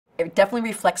It definitely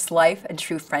reflects life and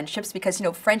true friendships because, you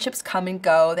know, friendships come and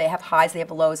go. They have highs, they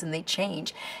have lows, and they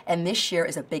change. And this year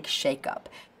is a big shakeup.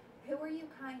 Who are you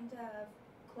kind of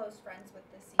close friends with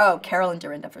this season? Oh, Carol and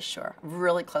Dorinda for sure.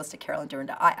 Really close to Carol and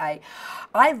Dorinda.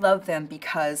 I love them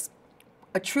because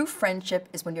a true friendship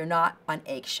is when you're not on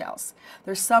eggshells.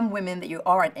 There's some women that you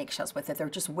are on eggshells with, that they're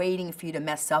just waiting for you to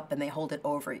mess up and they hold it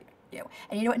over you.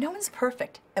 And you know what? No one's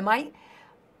perfect. And my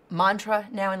mantra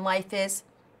now in life is,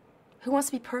 who wants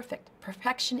to be perfect?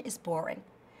 Perfection is boring.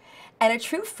 And a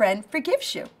true friend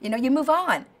forgives you. You know, you move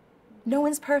on. No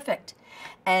one's perfect.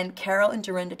 And Carol and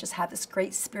Dorinda just have this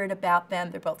great spirit about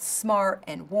them. They're both smart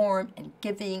and warm and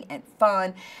giving and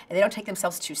fun. And they don't take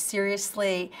themselves too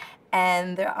seriously.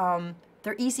 And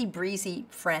they're easy breezy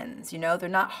friends, you know? They're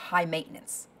not high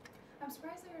maintenance. I'm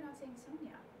surprised that you're not saying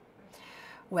Sonja.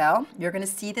 Well, you're going to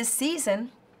see this season,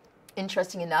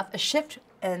 interesting enough, a shift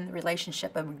in the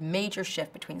relationship, a major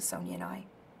shift between Sonja and I.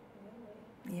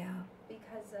 Really? Yeah.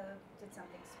 Because of, did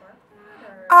something spark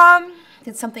that? Or?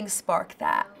 Did something spark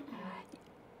that?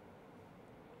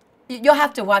 You'll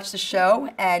have to watch the show,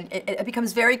 and it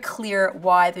becomes very clear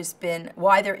why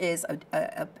there is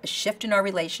a shift in our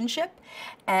relationship,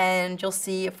 and you'll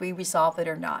see if we resolve it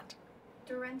or not.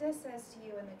 Dorinda says to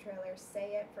you in the trailer,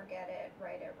 say it, forget it,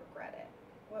 write it, regret it.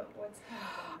 What's kind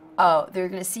of going on? Oh, they're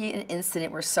going to see an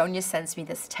incident where Sonja sends me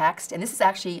this text, and this is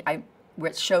actually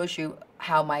where it shows you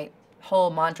how my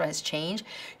whole mantra has changed.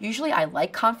 Usually I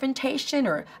like confrontation,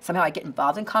 or somehow I get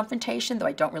involved in confrontation, though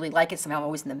I don't really like it. Somehow I'm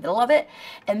always in the middle of it.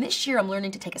 And this year I'm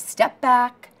learning to take a step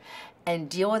back and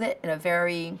deal with it in a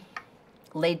very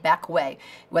laid back way.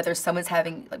 Whether someone's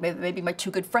having, like maybe my two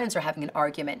good friends are having an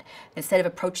argument, instead of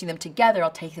approaching them together,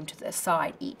 I'll take them to the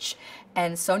side each.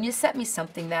 And Sonja sent me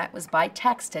something that was by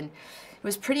text, and it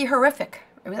was pretty horrific.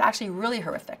 It was actually really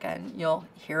horrific, and you'll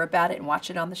hear about it and watch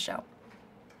it on the show.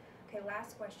 Okay,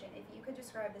 last question. If you could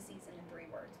describe the season in 3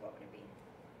 words, what would it be?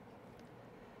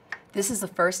 This is the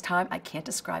first time I can't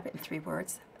describe it in 3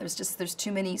 words. There's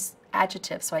too many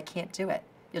adjectives, so I can't do it.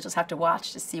 You'll just have to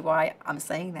watch to see why I'm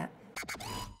saying that.